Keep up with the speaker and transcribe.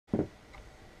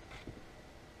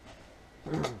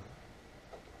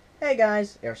Hey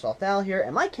guys, AirsoftAl here,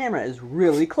 and my camera is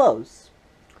really close.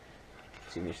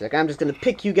 Excuse me a sec, I'm just going to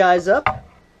pick you guys up.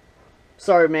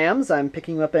 Sorry, ma'ams, I'm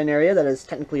picking you up in an area that is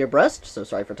technically your breast, so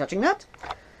sorry for touching that.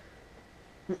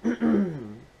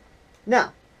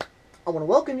 Now, I want to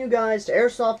welcome you guys to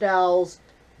AirsoftAl's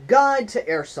Guide to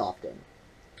Airsofting.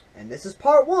 And this is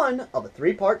part 1 of a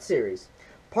 3-part series.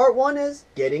 Part 1 is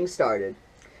Getting Started.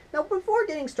 Now, before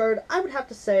getting started, I would have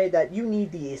to say that you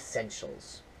need the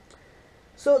essentials.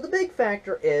 So the big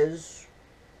factor is,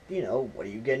 what are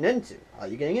you getting into? How are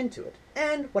you getting into it?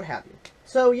 And what have you.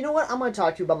 So, you know what? I'm going to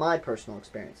talk to you about my personal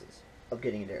experiences of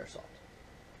getting into airsoft.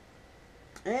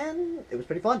 And it was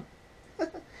pretty fun. I'm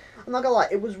not going to lie,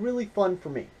 it was really fun for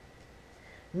me.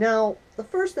 Now, the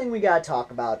first thing we got to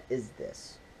talk about is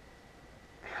this.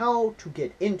 How to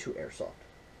get into airsoft.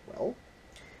 Well,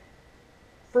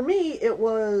 for me, it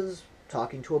was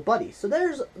talking to a buddy. So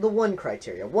there's the one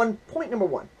criteria. Point number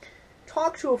 1.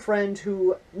 Talk to a friend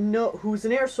who's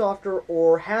an airsofter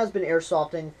or has been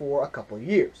airsofting for a couple of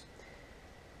years.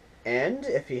 And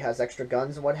if he has extra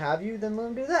guns and what have you, then let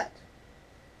him do that.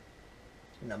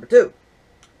 Number 2.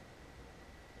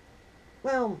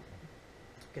 Well,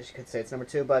 I guess you could say it's number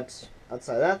 2, but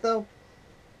outside of that though,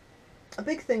 a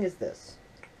big thing is this.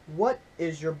 What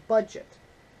is your budget?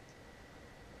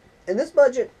 And this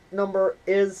budget number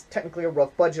is technically a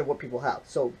rough budget of what people have.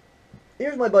 So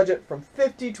here's my budget from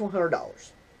 $50 to $100.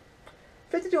 $50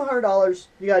 to $100,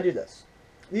 you gotta do this.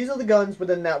 These are the guns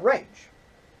within that range.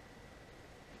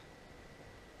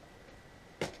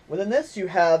 Within this, you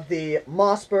have the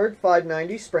Mossberg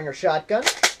 590 Springer shotgun.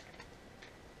 It's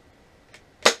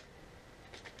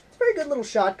a very good little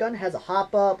shotgun. Has a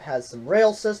hop-up, has some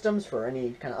rail systems for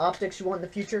any kind of optics you want in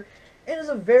the future. It is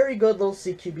a very good little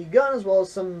CQB gun as well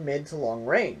as some mid to long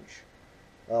range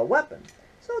weapon.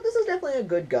 So this is definitely a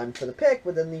good gun for the pick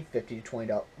within the $50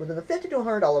 to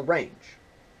 $100 range.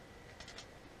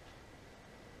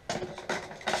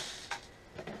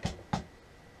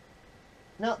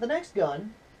 Now the next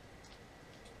gun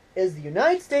is the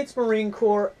United States Marine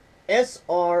Corps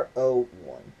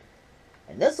SR-01.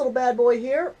 And this little bad boy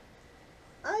here,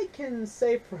 I can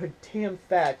say for a damn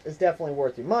fact, is definitely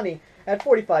worth your money at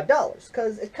 $45,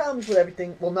 because it comes with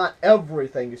everything, well, not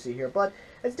everything you see here, but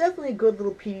it's definitely a good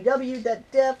little PDW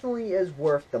that definitely is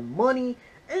worth the money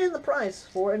and the price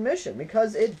for admission,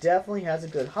 because it definitely has a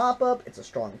good hop-up, it's a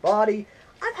strong body.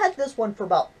 I've had this one for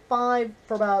about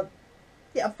 4+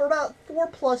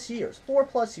 years.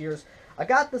 4+ years. I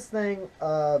got this thing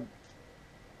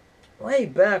way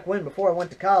back when, before I went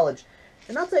to college.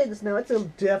 And I'll tell you this now, it's a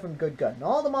definitely good gun. And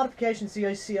all the modifications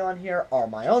you see on here are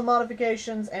my own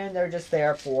modifications, and they're just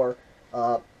there for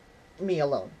me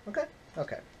alone. Okay?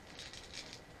 Okay.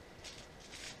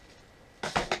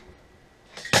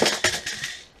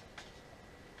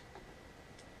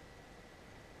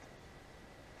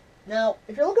 Now,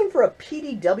 if you're looking for a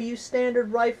PDW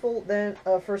standard rifle, then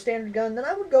for a standard gun, then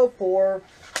I would go for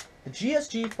the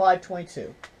GSG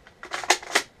 522.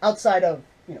 Outside of,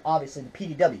 obviously the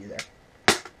PDW there.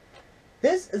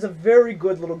 This is a very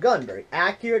good little gun, very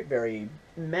accurate,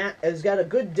 has got a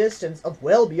good distance of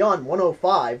well beyond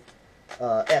 105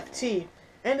 FT,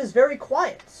 and is very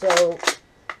quiet. So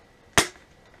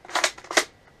it's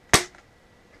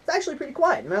actually pretty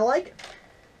quiet, and I like it.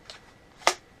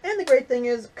 And the great thing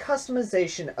is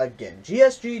customization again.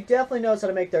 GSG definitely knows how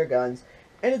to make their guns,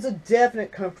 and it's a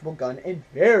definite comfortable gun and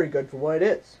very good for what it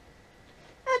is.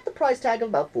 At the price tag of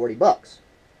about $40.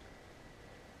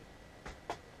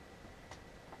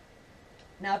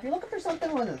 Now, if you're looking for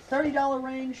something within the $30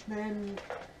 range, then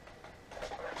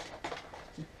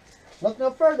look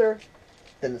no further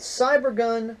than the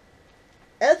Cybergun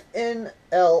FN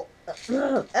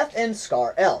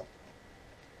Scar L.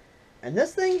 And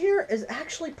this thing here is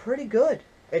actually pretty good.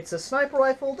 It's a sniper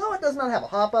rifle, though it does not have a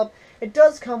hop-up. It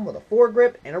does come with a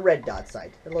foregrip and a red dot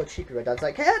sight. A little cheapy red dot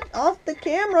sight. Get off the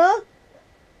camera!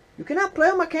 You cannot play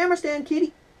on my camera stand,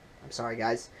 kitty. I'm sorry,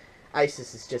 guys.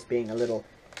 ISIS is just being a little,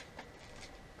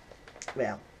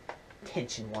 well,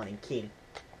 attention-wanting kitty.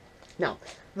 Now,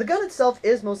 the gun itself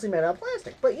is mostly made out of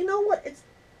plastic, but you know what? It's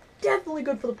definitely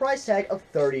good for the price tag of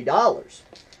 $30.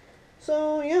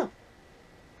 So, yeah.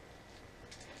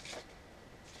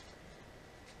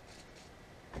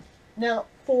 Now,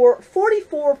 for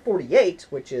 $44.48,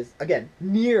 which is, again,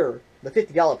 near the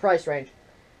 $50 price range,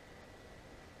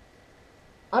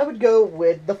 I would go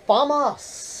with the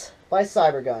FAMAS by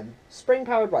Cybergun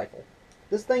spring-powered rifle.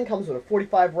 This thing comes with a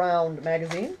 45-round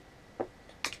magazine.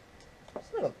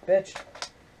 Son of a bitch.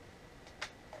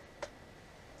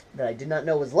 That I did not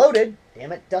know was loaded.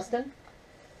 Damn it, Dustin.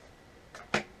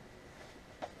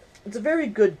 It's a very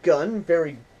good gun,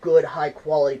 very good high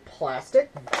quality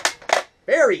plastic.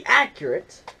 Very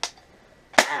accurate.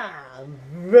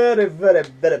 Very, very,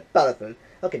 very powerful.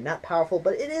 Okay, not powerful,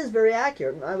 but it is very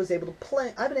accurate, and I've been able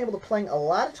to play a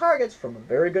lot of targets from a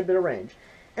very good bit of range.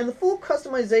 And the full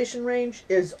customization range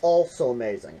is also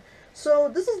amazing. So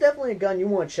this is definitely a gun you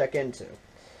want to check into. Here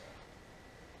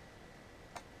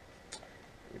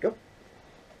we go.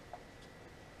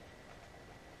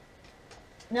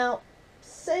 Now,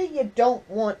 say you don't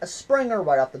want a Springer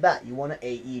right off the bat. You want an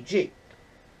AEG.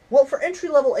 Well, for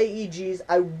entry-level AEGs,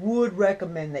 I would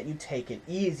recommend that you take it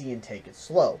easy and take it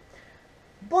slow.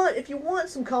 But if you want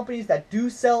some companies that do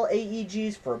sell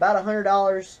AEGs for about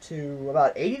 $100 to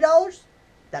about $80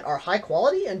 that are high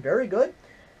quality and very good,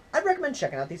 I'd recommend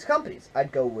checking out these companies.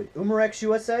 I'd go with Umarex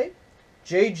USA,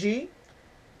 JG,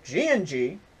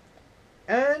 G&G,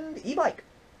 and E-Bike.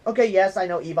 Okay, yes, I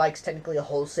know E-Bike's technically a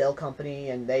wholesale company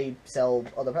and they sell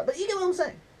other products, but you get what I'm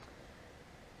saying.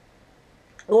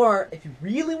 Or, if you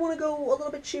really want to go a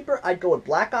little bit cheaper, I'd go with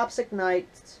Black Ops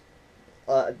Ignite.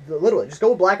 Literally, just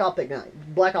go with Black Ops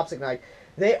Ignite. Black Ops Ignite.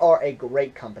 They are a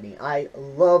great company. I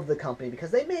love the company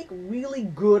because they make really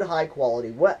good,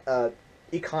 high-quality,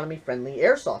 economy-friendly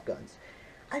airsoft guns.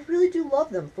 I really do love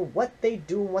them for what they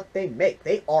do and what they make.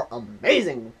 They are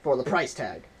amazing for the price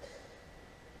tag.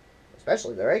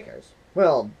 Especially their AKs.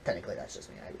 Well, technically that's just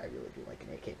me. I really do like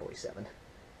an AK-47.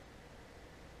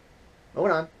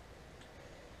 Moving on.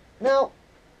 Now,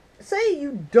 say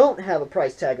you don't have a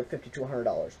price tag of $50 to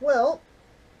 $100. Well,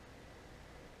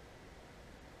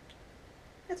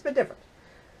 it's a bit different.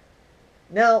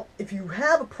 Now, if you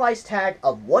have a price tag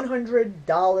of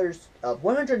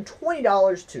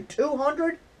 $120 to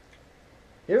 $200,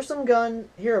 here's some guns.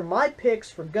 Here are my picks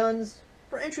for guns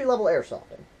for entry-level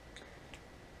airsofting.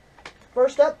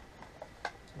 First up,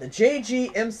 the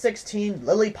JG M16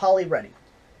 Lily Poly Ready.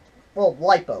 Well,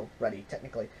 LiPo Ready,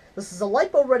 technically. This is a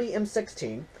LiPo Ready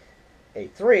M16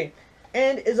 A3,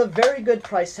 and is a very good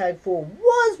price tag for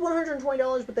was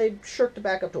 $120, but they shirked it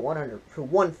back up to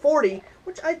 $140,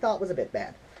 which I thought was a bit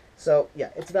bad. So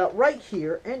yeah, it's about right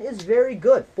here and is very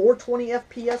good. 420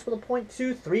 FPS with a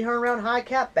 .2, 300 round high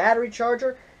cap, battery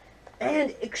charger,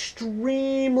 and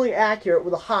extremely accurate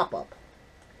with a hop up.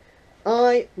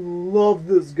 I love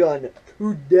this gun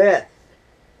to death.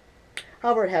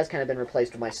 However, it has kind of been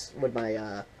replaced with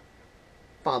my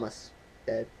FAMAS.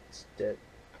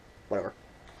 Whatever.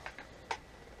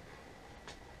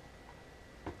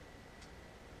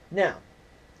 Now,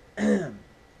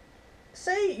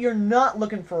 say you're not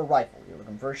looking for a rifle, you're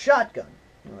looking for a shotgun.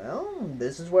 Well,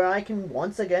 this is where I can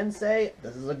once again say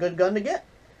this is a good gun to get.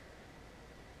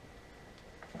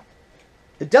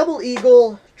 The Double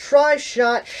Eagle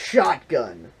Tri-Shot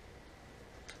Shotgun.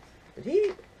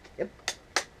 Yep.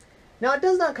 Now, it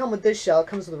does not come with this shell, it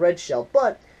comes with a red shell,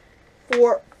 but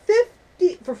for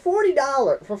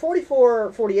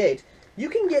 $44.48, you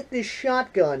can get this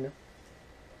shotgun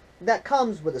that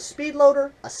comes with a speed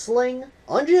loader, a sling,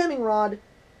 unjamming rod,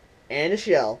 and a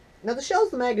shell. Now, the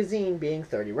shell's the magazine being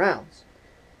 30 rounds.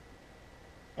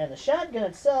 And the shotgun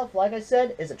itself, like I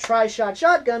said, is a tri-shot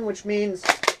shotgun, which means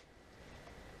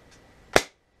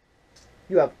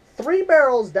you have 3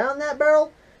 barrels down that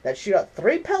barrel that shoot out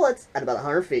 3 pellets at about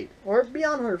 100 feet, or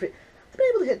beyond 100 feet. I've been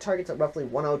able to hit targets at roughly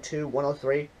 102,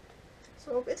 103.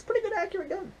 So it's a pretty good accurate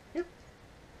gun. Yep.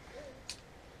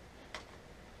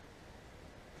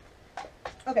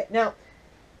 Okay, now,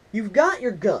 you've got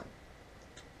your gun.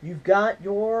 You've got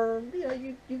your,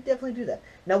 you definitely do that.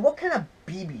 Now, what kind of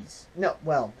BBs? No,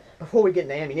 well, before we get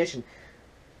into ammunition,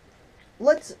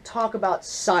 let's talk about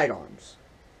sidearms.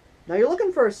 Now, you're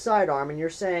looking for a sidearm, and you're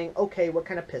saying, okay, what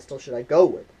kind of pistol should I go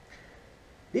with?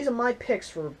 These are my picks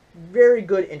for very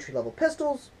good entry-level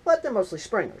pistols, but they're mostly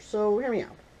Springers, so hear me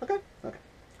out. Okay? Okay.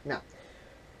 Now,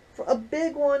 for a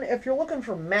big one, if you're looking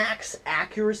for max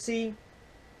accuracy,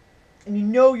 and you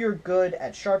know you're good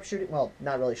at sharpshooting, well,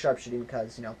 not really sharpshooting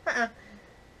because,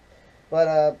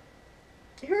 but,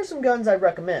 here are some guns I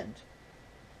recommend.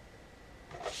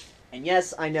 And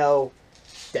yes, I know,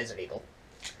 Desert Eagle.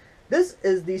 This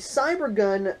is the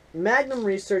Cybergun Magnum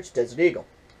Research Desert Eagle.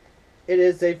 It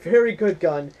is a very good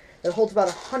gun that holds about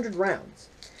 100 rounds.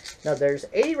 Now, there's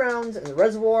 80 rounds in the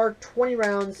reservoir, 20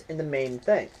 rounds in the main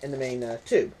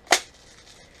tube.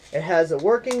 It has a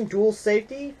working dual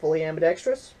safety, fully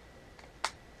ambidextrous.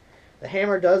 The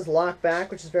hammer does lock back,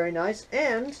 which is very nice,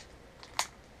 and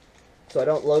so I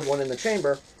don't load one in the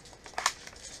chamber,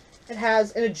 it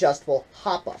has an adjustable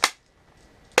hop-up.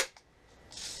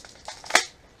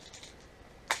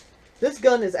 This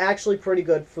gun is actually pretty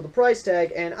good for the price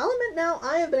tag, and I'll admit now,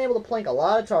 I have been able to plank a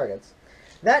lot of targets.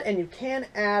 That, and you can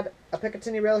add a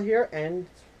Picatinny rail here, and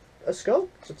a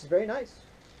scope, which is very nice.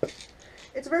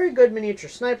 It's a very good miniature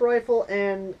sniper rifle,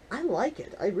 and I like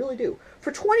it. I really do.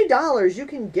 For $20, you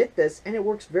can get this, and it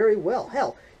works very well.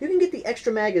 Hell, you can get the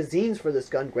extra magazines for this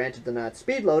gun. Granted, they're not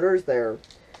speed loaders. They're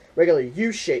regular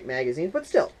U-shaped magazines, but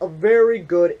still, a very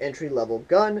good entry-level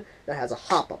gun that has a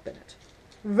hop-up in it.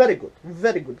 Very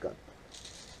good gun.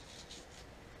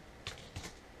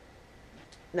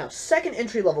 Now, second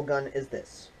entry-level gun is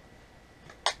this.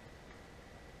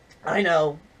 I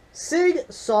know, Sig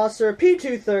Saucer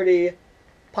P230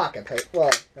 pocket pistol.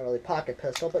 Well, not really pocket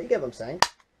pistol, but you get what I'm saying.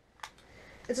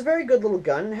 It's a very good little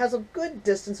gun and has a good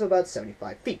distance of about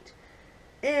 75 feet.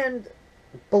 And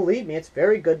believe me, it's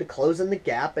very good to close in the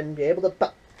gap and be able to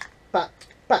pop, pop,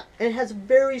 pop. And it has a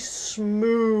very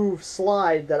smooth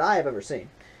slide that I have ever seen.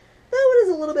 Though it is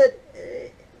a little bit,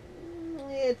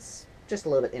 it's just a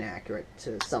little bit inaccurate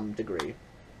to some degree.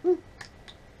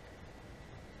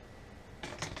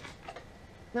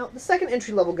 Now, the second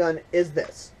entry-level gun is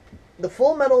this. The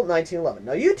Full Metal 1911.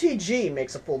 Now, UTG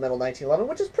makes a Full Metal 1911,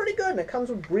 which is pretty good, and it comes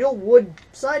with real wood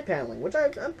side paneling, which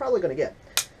I'm probably going to get.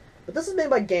 But this is made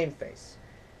by Game Face,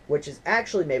 which is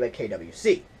actually made by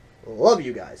KWC. Love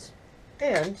you guys.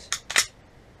 And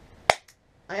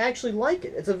I actually like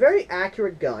it. It's a very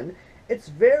accurate gun. It's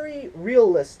very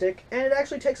realistic, and it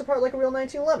actually takes apart like a real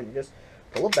 1911. You just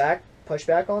pull it back, push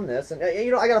back on this, and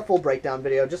you know, I got a full breakdown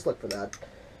video. Just look for that.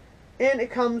 And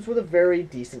it comes with a very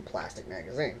decent plastic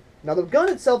magazine. Now, the gun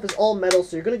itself is all metal,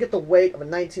 so you're going to get the weight of a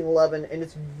 1911, and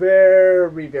it's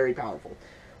very, very powerful.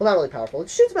 Well, not really powerful. It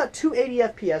shoots about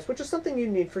 280 FPS, which is something you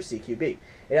need for CQB.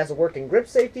 It has a working grip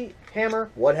safety,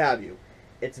 hammer, what have you.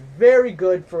 It's very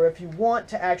good for if you want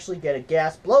to actually get a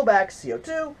gas blowback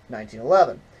CO2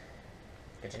 1911.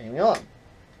 Continuing on.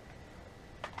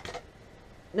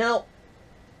 Now,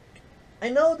 I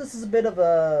know this is a bit of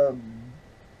a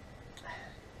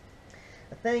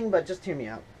thing, but just hear me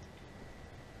out.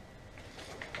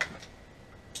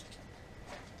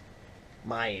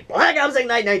 My Black Ops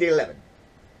Ignite 1911.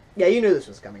 Yeah, you knew this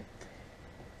was coming.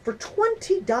 For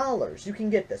 $20, you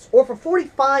can get this. Or for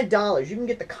 $45, you can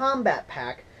get the Combat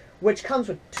Pack, which comes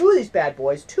with 2 of these bad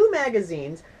boys, 2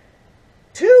 magazines,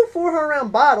 2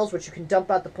 400-round bottles, which you can dump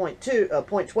out the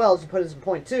 .12s and put in some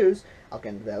 .2s. I'll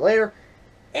get into that later.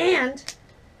 And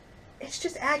it's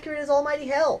just accurate as almighty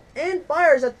hell. And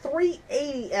fires at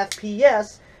 380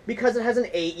 FPS because it has an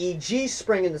AEG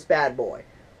spring in this bad boy.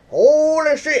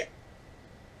 Holy shit!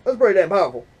 That's pretty damn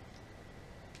powerful.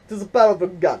 This is a powerful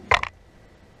gun.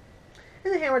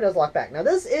 And the hammer does lock back. Now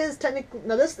this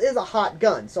is a hot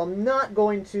gun, so I'm not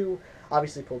going to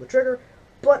obviously pull the trigger,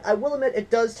 but I will admit it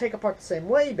does take apart the same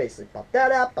way. You basically pop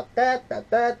that up, pop that.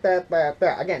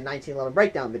 Again, 1911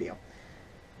 breakdown video.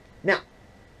 Now,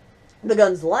 the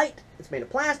gun's light, it's made of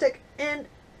plastic, and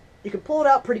you can pull it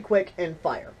out pretty quick and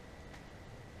fire.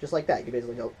 Just like that. You can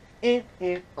basically go,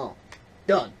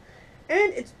 done.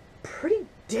 And it's pretty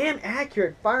damn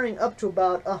accurate, firing up to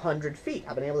about 100 feet.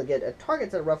 I've been able to get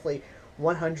targets at roughly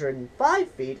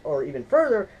 105 feet, or even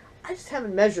further. I just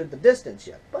haven't measured the distance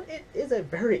yet. But it is a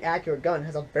very accurate gun,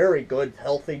 has a very good,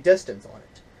 healthy distance on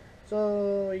it.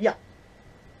 So, yeah.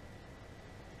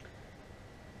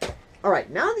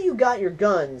 Alright, now that you got your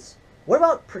guns, what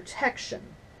about protection?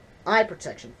 Eye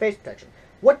protection, face protection.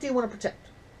 What do you want to protect?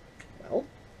 Well,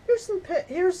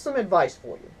 here's some advice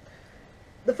for you.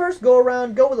 The first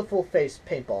go-around, go with a full-face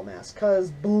paintball mask, because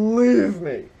believe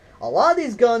me, a lot of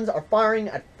these guns are firing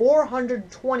at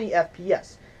 420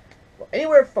 FPS. Well,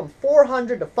 anywhere from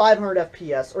 400 to 500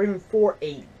 FPS, or even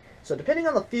 480. So depending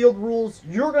on the field rules,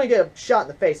 you're going to get shot in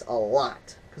the face a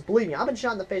lot. Because believe me, I've been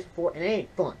shot in the face before, and it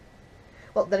ain't fun.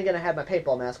 Well, then again, I had my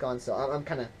paintball mask on, so I'm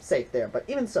kind of safe there. But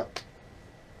even so,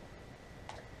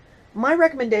 my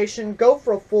recommendation, go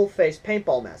for a full-face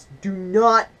paintball mask. Do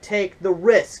not take the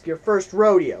risk your first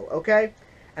rodeo, okay?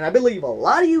 And I believe a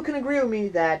lot of you can agree with me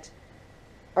that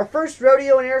our first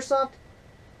rodeo in Airsoft,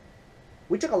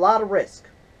 we took a lot of risk.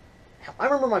 I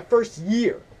remember my first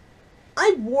year.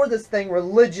 I wore this thing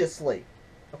religiously.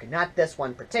 Okay, not this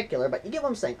one in particular, but you get what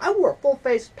I'm saying. I wore a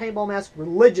full-face paintball mask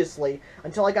religiously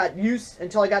until I got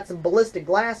some ballistic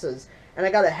glasses, and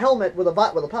I got a helmet with a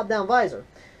pop-down visor.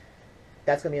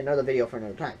 That's going to be another video for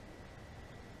another time.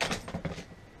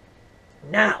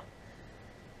 Now,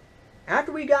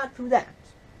 after we got through that,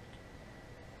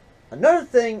 another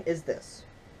thing is this.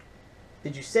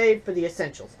 Did you save for the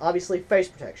essentials? Obviously, face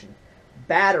protection.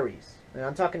 Batteries. And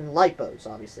I'm talking LiPos,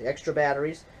 obviously. Extra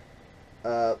batteries.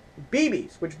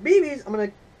 BBs. Which BBs, I'm going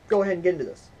to go ahead and get into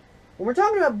this. When we're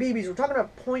talking about BBs, we're talking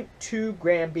about 0.2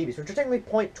 gram BBs, which are technically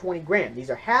 0.20 gram. These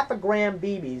are half a gram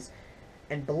BBs.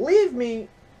 And believe me,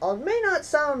 it may not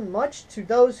sound much to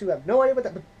those who have no idea what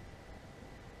that, but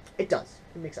It does.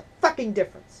 It makes a fucking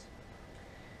difference.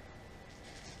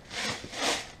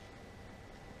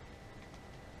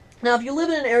 Now, if you live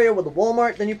in an area with a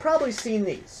Walmart, then you've probably seen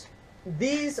these.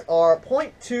 These are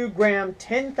 .2 gram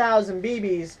 10,000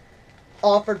 BBs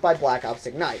offered by Black Ops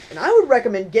Ignite. And I would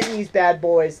recommend getting these bad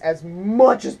boys as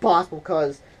much as possible,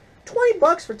 because 20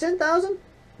 bucks for 10,000?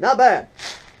 Not bad.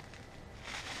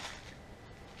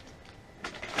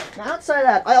 Now, outside of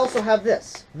that, I also have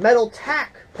this. Metal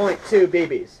Tac .2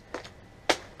 BBs.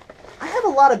 I have a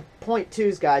lot of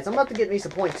 .2s, guys. I'm about to get me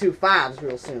some .25s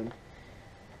real soon.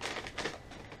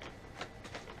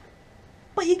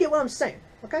 But you get what I'm saying,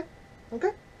 okay?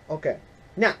 Okay? Okay.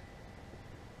 Now,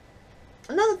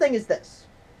 another thing is this.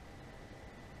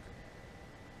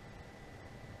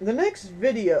 The next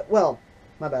video, well,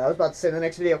 my bad, I was about to say the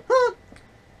next video. Huh!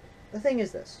 The thing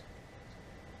is this.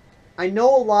 I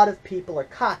know a lot of people are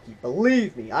cocky.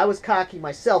 Believe me, I was cocky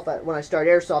myself when I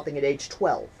started airsofting at age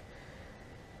 12.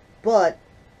 But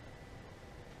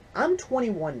I'm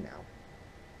 21 now.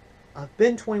 I've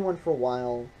been 21 for a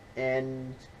while,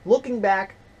 and looking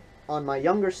back on my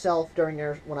younger self during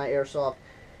when I airsoft,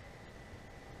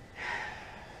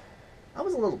 I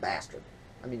was a little bastard.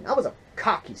 I mean, I was a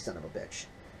cocky son of a bitch.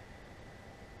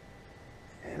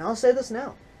 And I'll say this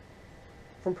now.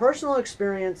 From personal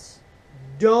experience,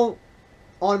 don't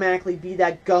automatically be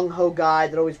that gung-ho guy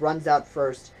that always runs out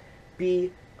first.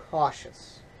 Be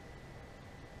cautious.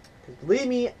 Because believe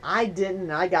me, I didn't,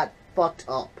 and I got fucked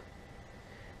up.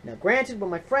 Now, granted, when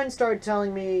my friends started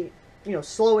telling me, you know,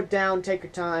 slow it down, take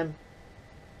your time,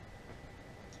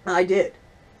 I did.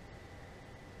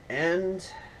 And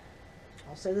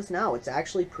I'll say this now, it's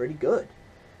actually pretty good.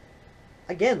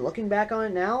 Again, looking back on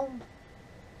it now,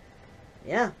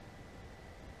 yeah.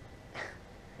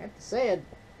 I have to say it.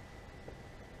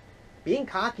 Being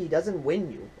cocky doesn't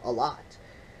win you a lot.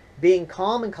 Being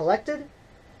calm and collected,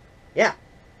 yeah,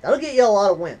 that'll get you a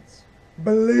lot of wins.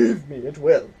 Believe me, it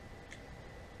will.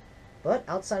 But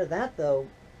outside of that, though,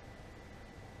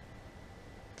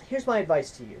 here's my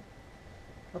advice to you.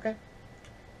 Okay?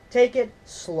 Take it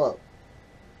slow.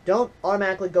 Don't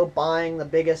automatically go buying the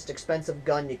biggest expensive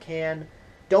gun you can.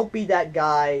 Don't be that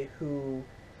guy who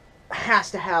has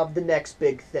to have the next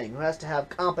big thing, who has to have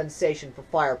compensation for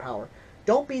firepower.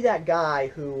 Don't be that guy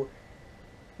who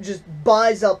just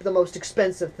buys up the most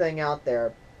expensive thing out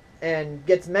there and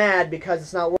gets mad because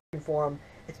it's not working for him.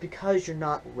 It's because you're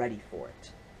not ready for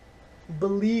it.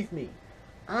 Believe me,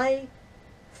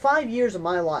 5 years of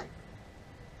my life,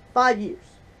 5 years,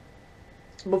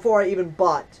 before I even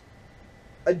bought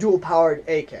a dual-powered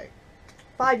AK.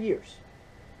 5 years.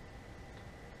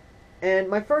 And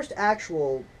my first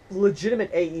actual legitimate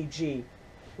AEG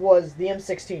was the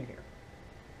M16 here.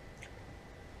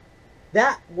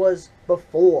 That was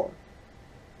before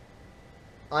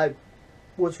I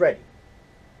was ready.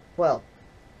 Well,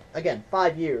 again,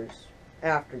 5 years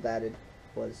after that it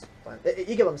was fine.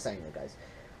 You get what I'm saying though, guys.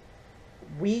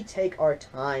 We take our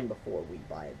time before we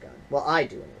buy a gun. Well, I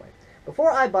do anyway.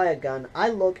 Before I buy a gun, I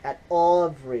look at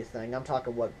everything. I'm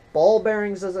talking what ball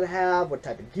bearings does it have, what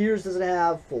type of gears does it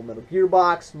have, full metal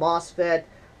gearbox, MOSFET,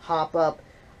 hop-up.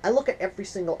 I look at every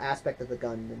single aspect of the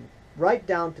gun, and right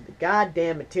down to the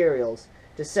goddamn materials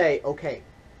to say, okay,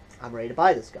 I'm ready to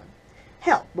buy this gun.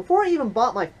 Hell, before I even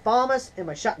bought my FAMAS and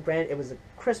my shotgun, granted, it was a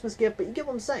Christmas gift, but you get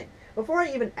what I'm saying. Before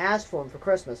I even asked for them for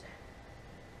Christmas,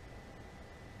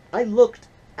 I looked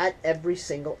at every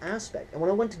single aspect. And when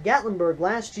I went to Gatlinburg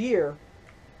last year,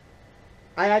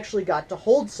 I actually got to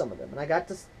hold some of them, and I got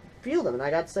to feel them, and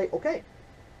I got to say, okay,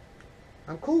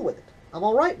 I'm cool with it. I'm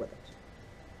alright with it.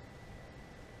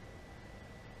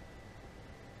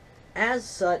 As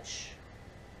such,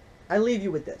 I leave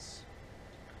you with this.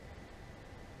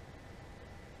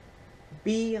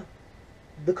 Be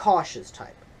the cautious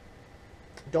type.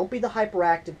 Don't be the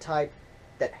hyperactive type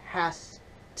that has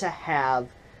to have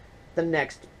the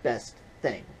next best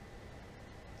thing.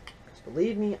 Because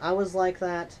believe me, I was like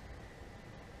that.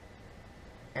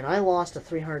 And I lost a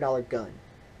 $300 gun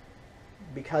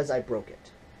because I broke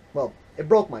it. Well, it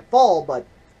broke my fall, but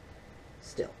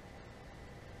still.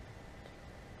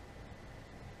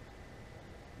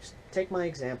 Just take my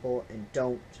example and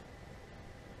don't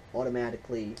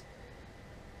automatically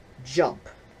jump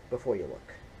before you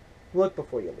look. Look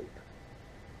before you leap.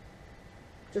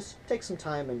 Just take some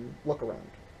time and look around.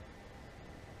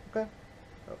 Okay?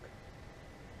 Okay.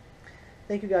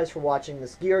 Thank you guys for watching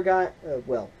this gear guide,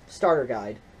 starter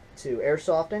guide to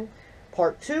airsofting.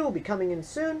 Part 2 will be coming in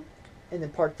soon, and then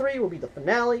Part 3 will be the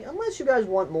finale. Unless you guys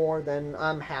want more, then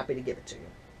I'm happy to give it to you.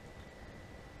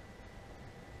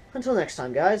 Until next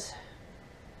time, guys.